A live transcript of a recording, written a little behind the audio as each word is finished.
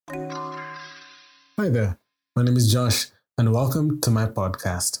Hi there, my name is Josh, and welcome to my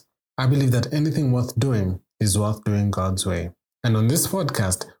podcast. I believe that anything worth doing is worth doing God's way. And on this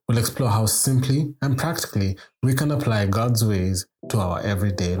podcast, we'll explore how simply and practically we can apply God's ways to our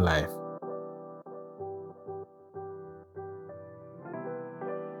everyday life.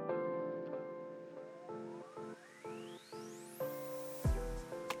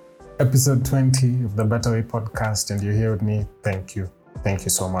 Episode 20 of the Better Way podcast, and you're here with me. Thank you. Thank you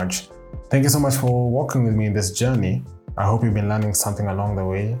so much. Thank you so much for walking with me in this journey. I hope you've been learning something along the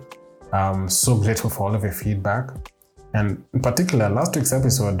way. I'm so grateful for all of your feedback. And in particular, last week's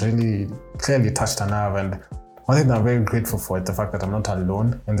episode really clearly touched a nerve. And one thing that I'm very grateful for is the fact that I'm not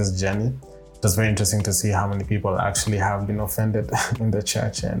alone in this journey. It was very interesting to see how many people actually have been offended in the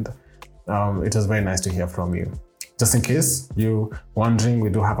church. And it was very nice to hear from you. Just in case you're wondering, we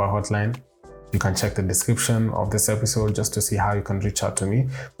do have a hotline. You can check the description of this episode just to see how you can reach out to me.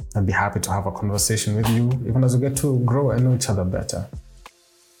 I'd be happy to have a conversation with you, even as we get to grow and know each other better.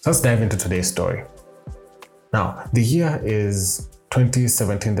 So let's dive into today's story. Now, the year is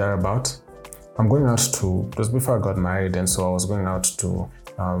 2017 thereabout. I'm going out it was before I got married, and so I was going out to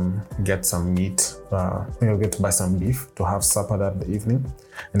get some meat. I think I'll get to buy some beef to have supper that evening.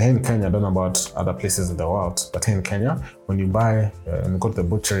 And here in Kenya, I don't know about other places in the world, but here in Kenya, when you buy, and go to the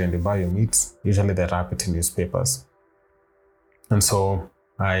butchery and you buy your meat, usually they wrap it in newspapers. And so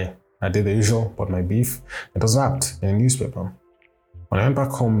I did the usual, bought my beef. It was wrapped in a newspaper. When I went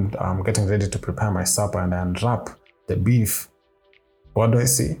back home, getting ready to prepare my supper, and I unwrap the beef, what do I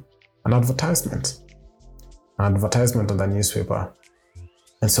see? An advertisement. An advertisement on the newspaper.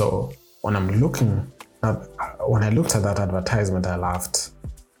 And so when I looked at that advertisement, I laughed.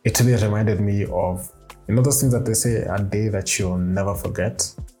 It really reminded me of, those things that they say, a day that you'll never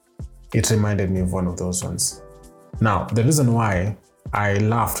forget. It reminded me of one of those ones. Now, the reason why I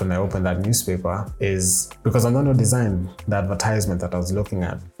laughed when I opened that newspaper is because I'm not designed the advertisement that I was looking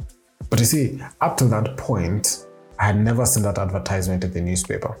at. But you see, up to that point, I had never seen that advertisement in the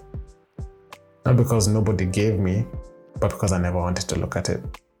newspaper. Not because nobody gave me, but because I never wanted to look at it.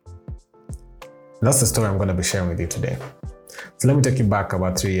 And that's the story I'm going to be sharing with you today. So let me take you back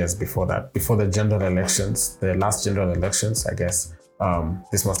about 3 years before that, before the general elections, the last general elections, I guess.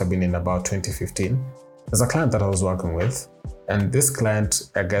 This must have been in about 2015. There's a client that I was working with, and this client,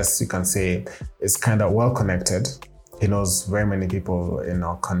 I guess you can say, is kind of well connected. He knows very many people in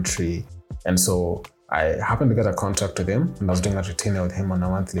our country. And so I happened to get a contract with him, and I was doing a retainer with him on a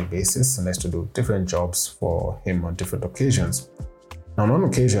monthly basis, and I used to do different jobs for him on different occasions. Now, on one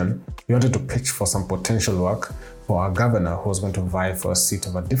occasion, he wanted to pitch for some potential work for our governor who was going to vie for a seat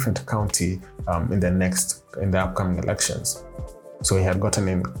of a different county in the upcoming elections. So he had gotten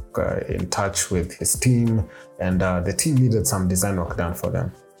in touch with his team, and the team needed some design work done for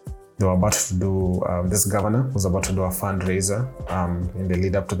them. They were about to do, this governor was about to do a fundraiser in the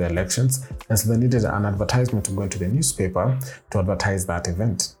lead up to the elections. And so they needed an advertisement to go into the newspaper to advertise that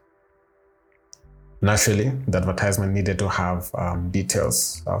event. Naturally, the advertisement needed to have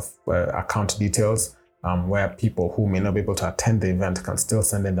details of account details where people who may not be able to attend the event can still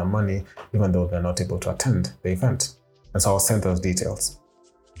send in the money even though they're not able to attend the event. And so I was sent those details.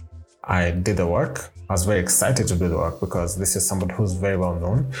 I did the work. I was very excited to do the work because this is somebody who's very well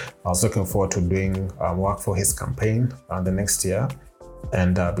known. I was looking forward to doing work for his campaign the next year.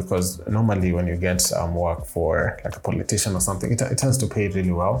 And because normally when you get work for like a politician or something, it tends to pay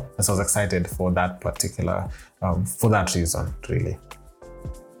really well. And so I was excited for that particular, for that reason, really.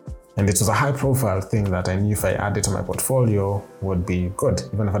 And it was a high profile thing that I knew if I added to my portfolio would be good.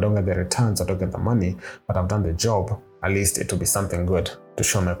 Even if I don't get the returns, I don't get the money, but I've done the job, at least it will be something good to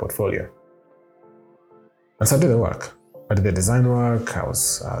show my portfolio. And so I did the work. I did the design work.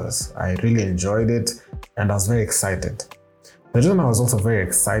 I really enjoyed it, and I was very excited. The reason I was also very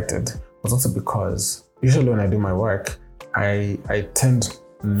excited was also because usually when I do my work, I tend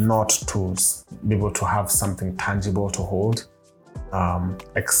not to be able to have something tangible to hold,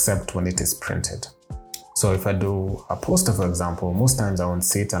 except when it is printed. So if I do a poster, for example, most times I won't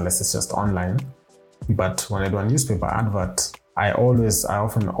see it unless it's just online. But when I do a newspaper advert, I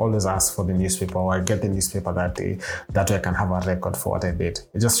often always ask for the newspaper, or I get the newspaper that day. That way I can have a record for what I did.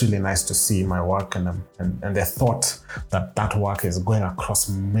 It's just really nice to see my work and the thought that work is going across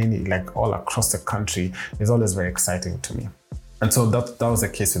all across the country is always very exciting to me. And so that was the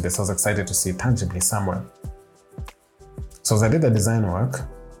case with this. I was excited to see it tangibly somewhere. So as I did the design work,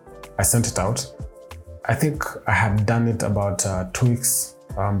 I sent it out. I think I had done it about 2 weeks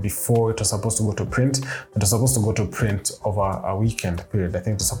before it was supposed to go to print. It was supposed to go to print over a weekend period. I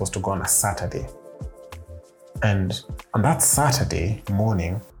think it was supposed to go on a Saturday. And on that Saturday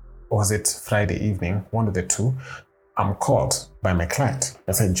morning, or was it Friday evening, one of the two, I'm called by my client.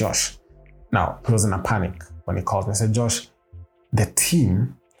 I said, Josh. Now, he was in a panic when he called me. I said, Josh, the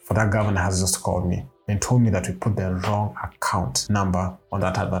team for that governor has just called me and told me that we put the wrong account number on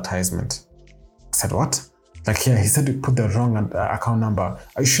that advertisement. I said, what? Like, yeah, he said we put the wrong account number.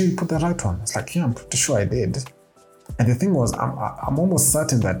 Are you sure you put the right one? It's like, yeah, I'm pretty sure I did. And the thing was, I'm almost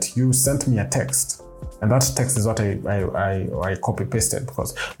certain that you sent me a text. And that text is what I copy pasted,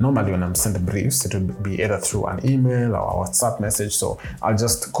 because normally when I'm sending briefs, it will be either through an email or a WhatsApp message. So I'll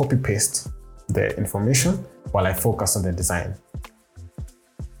just copy paste the information while I focus on the design.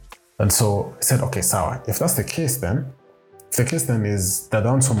 And so I said, okay, Sawa, if that's the case then, is that the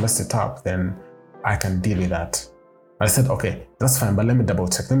ones who messed it up, then I can deal with that. I said, okay, that's fine, but let me double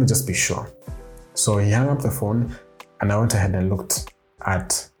check. Let me just be sure. So he hung up the phone and I went ahead and looked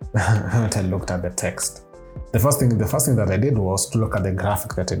at the text. The first thing that I did was to look at the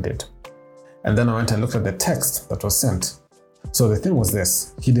graphic that it did. And then I went and looked at the text that was sent. So the thing was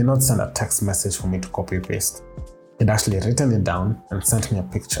this, he did not send a text message for me to copy paste. He'd actually written it down and sent me a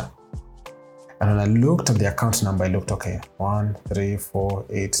picture. And when I looked at the account number, I looked, okay, 1, 3, 4,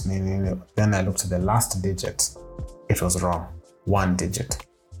 8, 9. Then I looked at the last digit. It was wrong. 1 digit.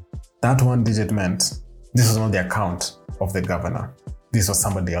 That 1 digit meant this was not the account of the governor. This was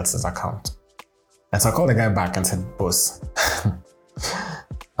somebody else's account. And so I called the guy back and said, boss,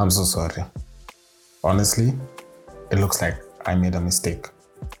 I'm so sorry. Honestly, it looks like I made a mistake.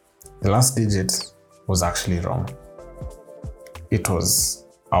 The last digit was actually wrong. It was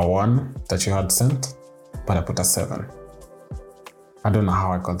a 1 that you had sent, but I put a 7. I don't know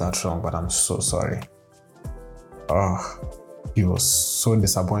how I got that wrong, but I'm so sorry. He was so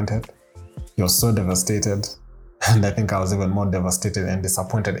disappointed. He was so devastated. And I think I was even more devastated and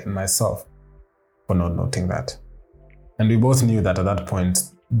disappointed in myself for not noting that. And we both knew that at that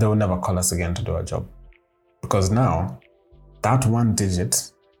point, they would never call us again to do our job. Because now, that 1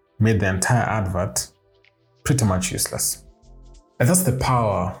 digit made the entire advert pretty much useless. And that's the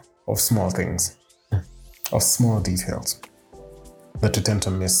power of small things, of small details that we tend to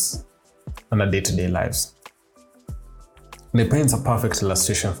miss in our day-to-day lives. And it paints a perfect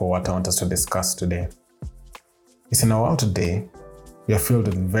illustration for what I want us to discuss today. It's in our world today, we are filled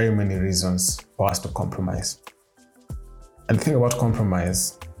with very many reasons for us to compromise. And the thing about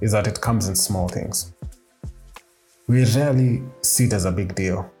compromise is that it comes in small things. We rarely see it as a big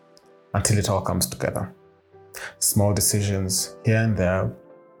deal until it all comes together. Small decisions here and there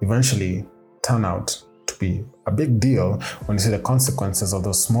eventually turn out to be a big deal when you see the consequences of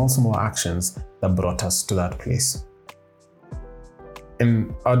those small actions that brought us to that place.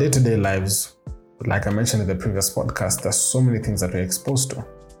 In our day-to-day lives, like I mentioned in the previous podcast, there's so many things that we're exposed to.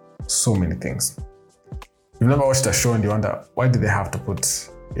 So many things. You've never watched a show and you wonder, why did they have to put,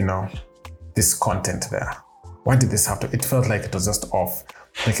 this content there? Why did this have to? It felt like it was just off.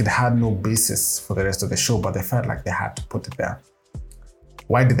 Like it had no basis for the rest of the show, but they felt like they had to put it there.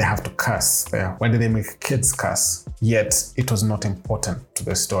 Why did they have to curse there? Why did they make kids curse? Yet it was not important to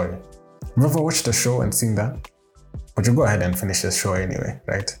the story. You've ever watched a show and seen that? But you go ahead and finish the show anyway,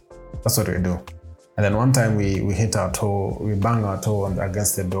 right? That's what we do. And then one time we hit our toe, we bang our toe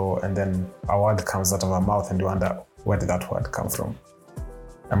against the door, and then a word comes out of our mouth and you wonder, where did that word come from?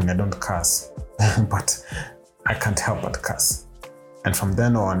 I mean, I don't curse, but I can't help but curse. And from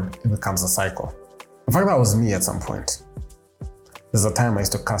then on, it becomes a cycle. In fact, that was me at some point. There's a time I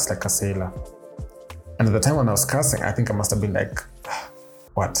used to curse like a sailor. And at the time when I was cursing, I think I must have been like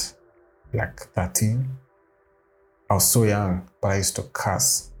 13? I was so young, but I used to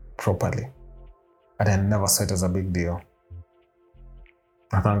curse properly. And I never saw it as a big deal.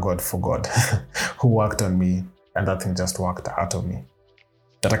 I thank God for God who worked on me, and that thing just worked out of me.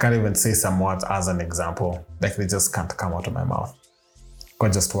 That I can't even say some words as an example, like they just can't come out of my mouth.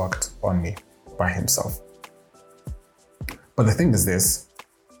 God just worked on me by himself. But the thing is this,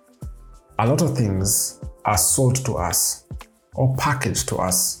 a lot of things are sold to us or packaged to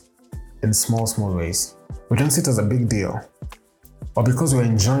us in small ways. We don't see it as a big deal. Or because we're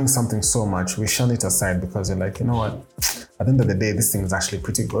enjoying something so much, we shun it aside because you're like, you know what, at the end of the day, this thing is actually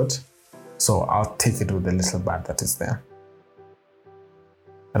pretty good. So I'll take it with the little bad that is there.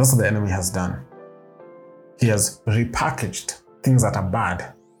 And that's what the enemy has done. He has repackaged things that are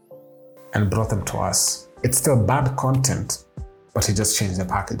bad and brought them to us. It's still bad content, but he just changed the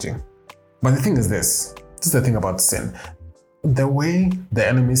packaging. But the thing is this is the thing about sin. The way the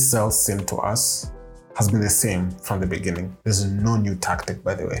enemy sells sin to us has been the same from the beginning. There's no new tactic,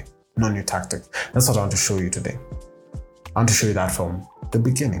 by the way. No new tactic. That's what I want to show you today. I want to show you that from the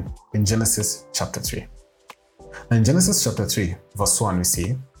beginning in Genesis chapter 3. Now in Genesis chapter 3, verse 1, we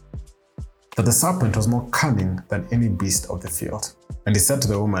see, that the serpent was more cunning than any beast of the field. And he said to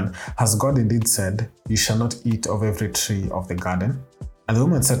the woman, has God indeed said, you shall not eat of every tree of the garden? And the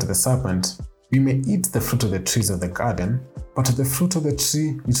woman said to the serpent, we may eat the fruit of the trees of the garden, but of the fruit of the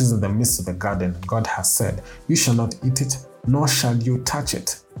tree which is in the midst of the garden, God has said, you shall not eat it, nor shall you touch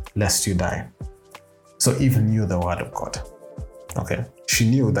it, lest you die. So Eve knew the word of God. Okay, she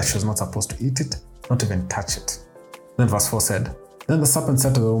knew that she was not supposed to eat it, not even touch it. Then verse 4 said, then the serpent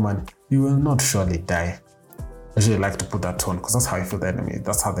said to the woman, you will not surely die. I usually like to put that tone because that's how I feel the enemy.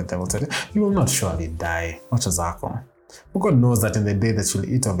 That's how the devil said it. You will not surely die. Not just But God knows that in the day that you'll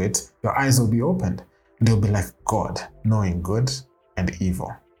eat of it, your eyes will be opened and you'll be like God, knowing good and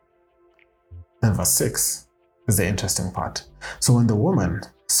evil. Then verse 6 is the interesting part. So when the woman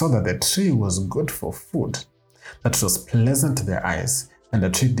saw that the tree was good for food, that it was pleasant to their eyes, and the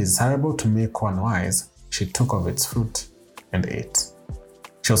tree desirable to make one wise, she took of its fruit and ate.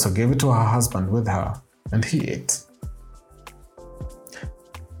 She also gave it to her husband with her, and he ate.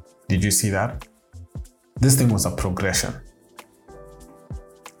 Did you see that? This thing was a progression.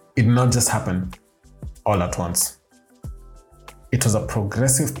 It did not just happen all at once. It was a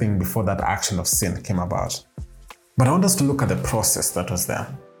progressive thing before that action of sin came about. But I want us to look at the process that was there.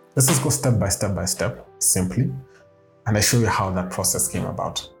 Let's just go step by step, simply, and I show you how that process came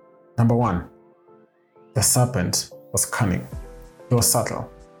about. Number 1, the serpent was cunning. He was subtle.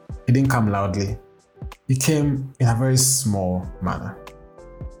 He didn't come loudly. He came in a very small manner.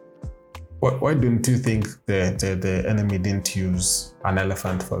 Why don't you think the enemy didn't use an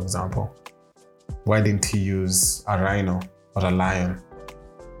elephant, for example? Why didn't he use a rhino or a lion?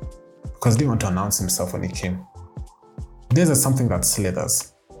 Because he didn't want to announce himself when he came. This is something that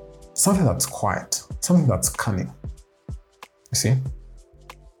slithers, something that's quiet, something that's cunning. You see?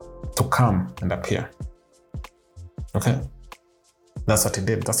 To come and appear. Okay? That's what he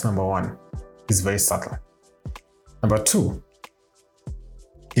did. That's number 1. He's very subtle. Number 2,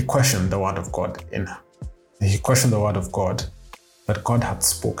 he questioned the word of God He questioned the word of God that God had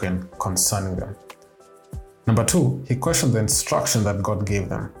spoken concerning them. Number 2, he questioned the instruction that God gave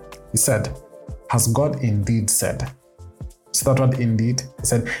them. He said, has God indeed said? See that word indeed? He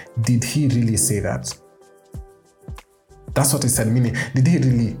said, did he really say that? That's what he said, meaning,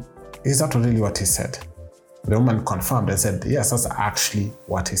 is that really what he said? The woman confirmed and said, yes, that's actually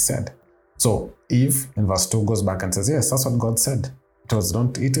what he said. So Eve, in verse 2, goes back and says, yes, that's what God said. It was,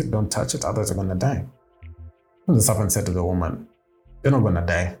 don't eat it, don't touch it, otherwise you're going to die. And the serpent said to the woman, you're not going to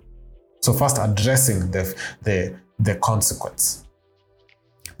die. So first addressing the consequence.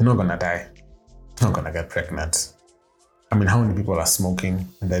 You're not going to die. You're not going to get pregnant. I mean, how many people are smoking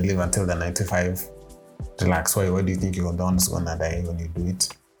and they live until they're 95? Relax. Why do you think you're the one who's going to die when you do it?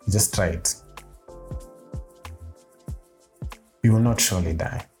 You just try it. You will not surely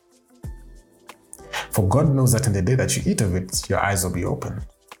die. For God knows that in the day that you eat of it, your eyes will be open.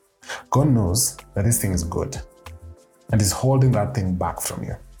 God knows that this thing is good and is holding that thing back from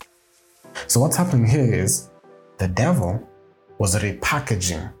you. So what's happening here is the devil was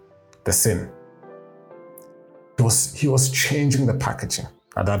repackaging the sin. He was changing the packaging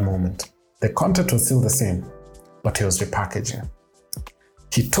at that moment. The content was still the same, but he was repackaging.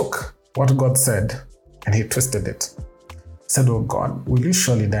 He took what God said and he twisted it. He said, oh God, will you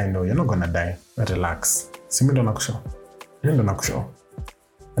surely die? No, you're not going to die. Relax. You're not going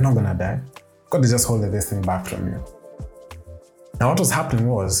to die. God is just holding this thing back from you. Now what was happening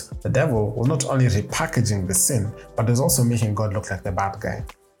was the devil was not only repackaging the sin, but was also making God look like the bad guy.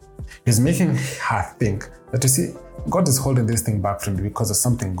 He's making her think that, you see, God is holding this thing back from you because there's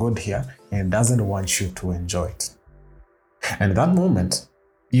something good here and he doesn't want you to enjoy it. And at that moment,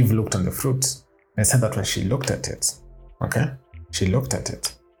 Eve looked on the fruit and said that when she looked at it, she looked at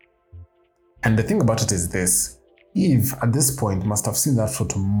it. And the thing about it is this, Eve at this point must have seen that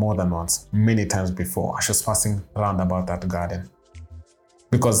fruit more than once, many times before, as she was passing around about that garden.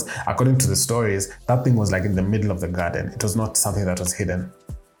 Because according to the stories, that thing was like in the middle of the garden. It was not something that was hidden.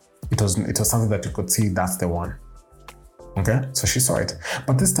 It was something that you could see, that's the one. Okay, so she saw it.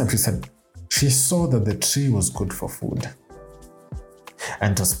 But this time she said, she saw that the tree was good for food.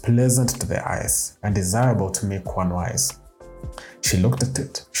 And it was pleasant to the eyes and desirable to make one wise. She looked at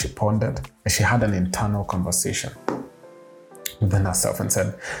it, she pondered, and she had an internal conversation within herself and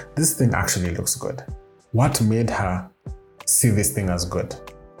said, this thing actually looks good. What made her see this thing as good?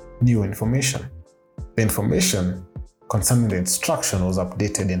 New information. The information concerning the instruction was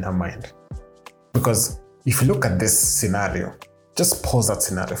updated in her mind. Because if you look at this scenario, just pause that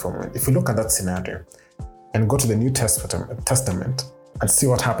scenario for a moment. If you look at that scenario and go to the New Testament and see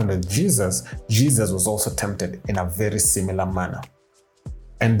what happened with Jesus, Jesus was also tempted in a very similar manner.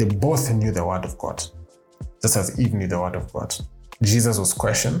 And they both knew the word of God, just as Eve knew the word of God. Jesus was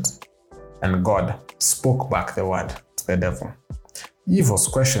questioned, and God spoke back the word to the devil. Eve was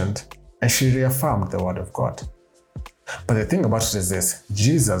questioned, and she reaffirmed the word of God. But the thing about it is this: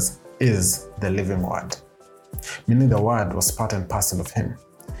 Jesus is the living word, meaning the word was part and parcel of him.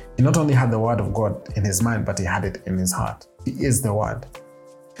 He not only had the word of God in his mind, but he had it in his heart. He is the word.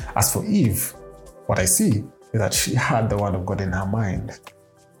 As for Eve, what I see is that she had the word of God in her mind,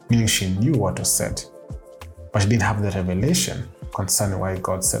 meaning she knew what was said, but she didn't have the revelation concerning why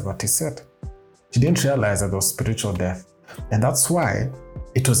God said what he said. She didn't realize that there was spiritual death, and that's why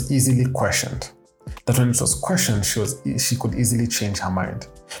it was easily questioned. That when it was questioned, she could easily change her mind.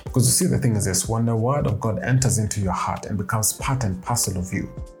 Because you see, the thing is this: when the word of God enters into your heart and becomes part and parcel of you,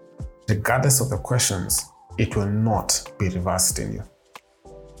 regardless of the questions, it will not be reversed in you.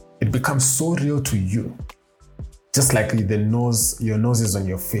 It becomes so real to you. Just like your nose is on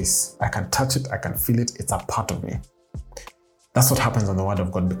your face. I can touch it, I can feel it, it's a part of me. That's what happens when the word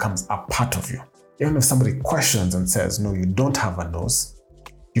of God becomes a part of you. Even if somebody questions and says, no, you don't have a nose,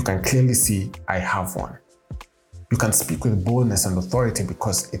 you can clearly see, I have one. You can speak with boldness and authority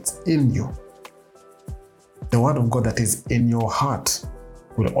because it's in you. The word of God that is in your heart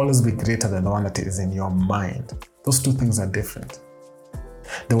will always be greater than the one that is in your mind. Those two things are different.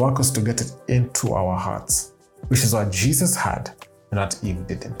 The work was to get it into our hearts, which is what Jesus had and what Eve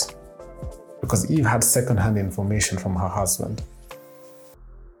didn't. Because Eve had second-hand information from her husband.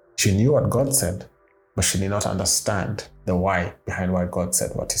 She knew what God said, but she did not understand the why behind why God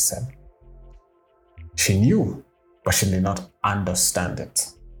said what he said. She knew, but she did not understand it.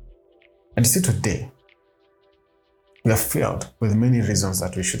 And you see, today, we are filled with many reasons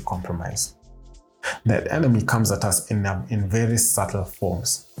that we should compromise. The enemy comes at us in very subtle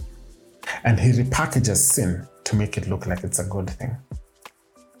forms, and he repackages sin to make it look like it's a good thing.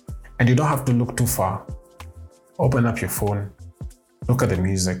 And you don't have to look too far. Open up your phone, look at the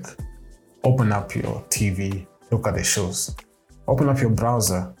music, open up your TV, look at the shows, open up your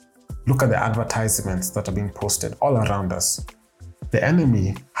browser, look at the advertisements that are being posted all around us. The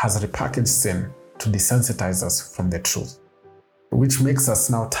enemy has repackaged sin to desensitize us from the truth, which makes us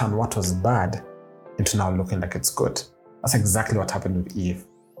now turn what was bad into now looking like it's good. That's exactly what happened with Eve.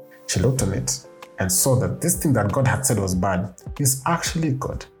 She looked on it and saw that this thing that God had said was bad is actually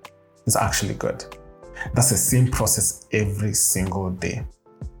good. It's actually good. That's the same process every single day.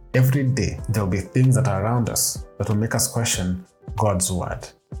 Every day, there'll be things that are around us that will make us question God's word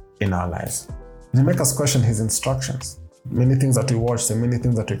in our lives. They make us question his instructions. Many things that we watch and many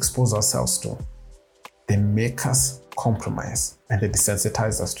things that we expose ourselves to, they make us compromise and they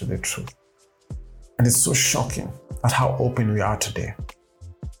desensitize us to the truth. And it's so shocking at how open we are today.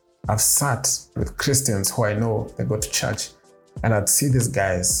 I've sat with Christians who I know they go to church, and I'd see these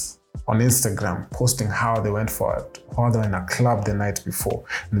guys on Instagram posting how they went for it, how they were in a club the night before,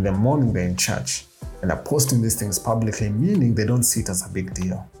 and in the morning they're in church, and they're posting these things publicly, meaning they don't see it as a big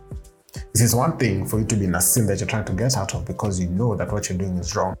deal. This is one thing for you to be in a sin that you're trying to get out of because you know that what you're doing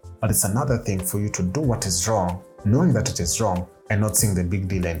is wrong, but it's another thing for you to do what is wrong, knowing that it is wrong, and not seeing the big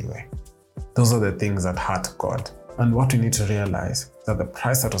deal anyway. Those are the things that hurt God. And what we need to realize is that the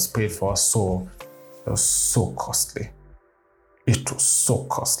price that was paid for our soul was so costly. It was so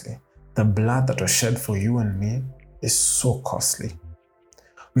costly. The blood that was shed for you and me is so costly.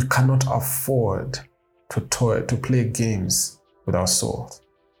 We cannot afford to play games with our souls.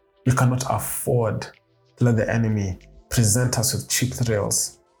 We cannot afford to let the enemy present us with cheap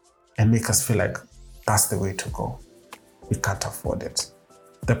thrills and make us feel like that's the way to go. We can't afford it.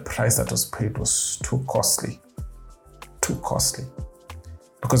 The price that was paid was too costly. Too costly.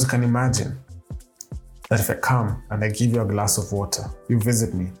 Because you can imagine that if I come and I give you a glass of water, you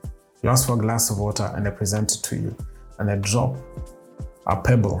visit me, you ask for a glass of water and I present it to you, and I drop a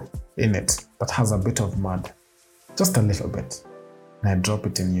pebble in it that has a bit of mud, just a little bit, and I drop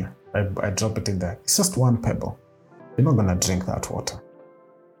it in you. I drop it in there. It's just one pebble. You're not going to drink that water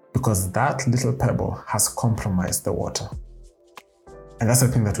because that little pebble has compromised the water. And that's the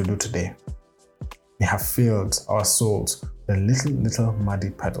thing that we do today. We have filled our souls with little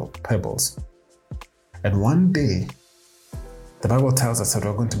muddy pebbles. And one day, the Bible tells us that we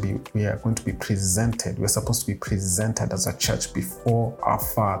are going to be presented. We're supposed to be presented as a church before our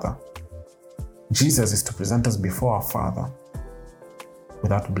Father. Jesus is to present us before our Father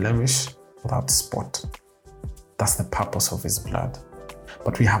without blemish, without spot. That's the purpose of his blood.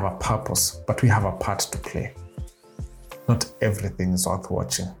 But we have a purpose, but we have a part to play. Not everything is worth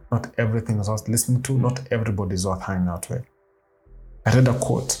watching. Not everything is worth listening to. Not everybody is worth hanging out with. I read a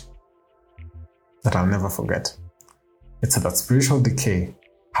quote that I'll never forget. It said that spiritual decay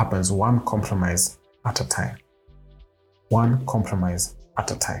happens one compromise at a time. One compromise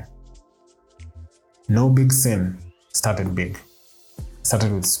at a time. No big sin started big. It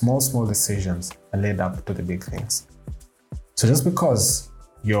started with small decisions and led up to the big things. So just because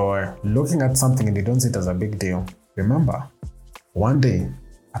you're looking at something and you don't see it as a big deal, remember, one day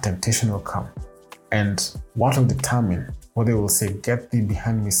a temptation will come. And what will determine whether it will say, "Get thee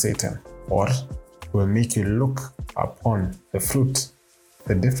behind me, Satan," or will make you look upon the fruit.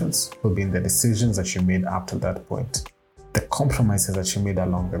 The difference will be in the decisions that you made up to that point, the compromises that you made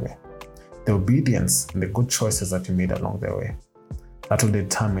along the way, the obedience and the good choices that you made along the way. That will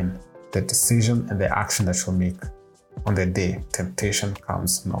determine the decision and the action that you'll make on the day temptation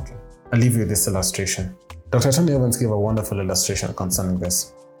comes knocking. I'll leave you with this illustration. Dr. Tony Evans gave a wonderful illustration concerning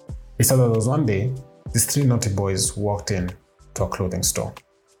this. He said that there was one day, these three naughty boys walked in to a clothing store.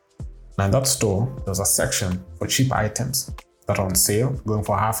 Now in that store, there was a section for cheap items that are on sale, going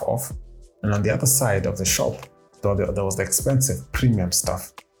for half off. And on the other side of the shop, there was the expensive premium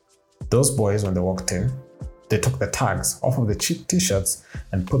stuff. Those boys, when they walked in, they took the tags off of the cheap t-shirts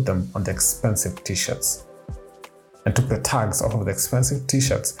and put them on the expensive t-shirts. And took the tags off of the expensive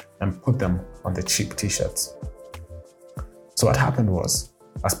t-shirts and put them on the cheap t-shirts. So what happened was,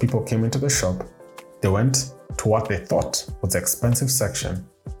 as people came into the shop, they went to what they thought was the expensive section,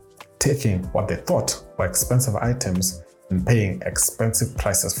 taking what they thought were expensive items and paying expensive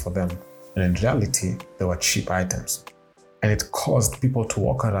prices for them. And in reality, they were cheap items. And it caused people to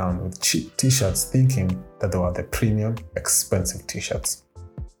walk around with cheap t-shirts thinking that they were the premium, expensive t-shirts.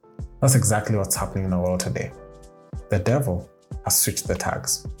 That's exactly what's happening in our world today. The devil has switched the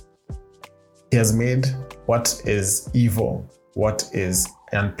tags. He has made what is evil, what is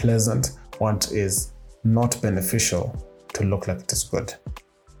unpleasant, what is not beneficial to look like it is good.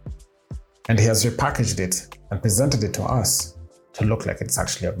 And he has repackaged it and presented it to us to look like it's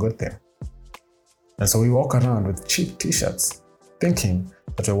actually a good thing. And so we walk around with cheap t-shirts thinking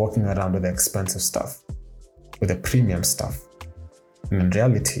that we're walking around with the expensive stuff, with the premium stuff. And in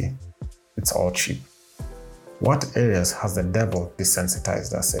reality, it's all cheap. What areas has the devil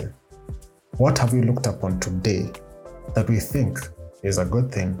desensitized us in? What have we looked upon today that we think is a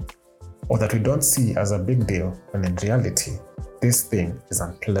good thing, or that we don't see as a big deal, when in reality, this thing is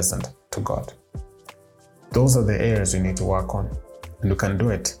unpleasant to God? Those are the areas we need to work on, and we can do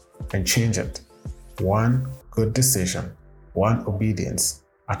it and change it. One good decision, one obedience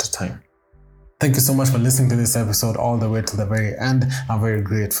at a time. Thank you so much for listening to this episode all the way to the very end. I'm very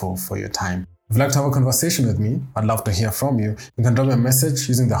grateful for your time. If you'd like to have a conversation with me, I'd love to hear from you. You can drop me a message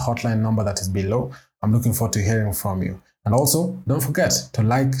using the hotline number that is below. I'm looking forward to hearing from you. And also, don't forget to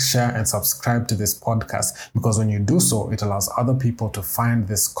like, share, and subscribe to this podcast, because when you do so, it allows other people to find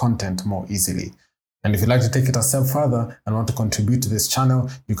this content more easily. And if you'd like to take it a step further and want to contribute to this channel,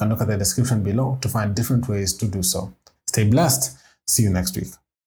 you can look at the description below to find different ways to do so. Stay blessed. See you next week.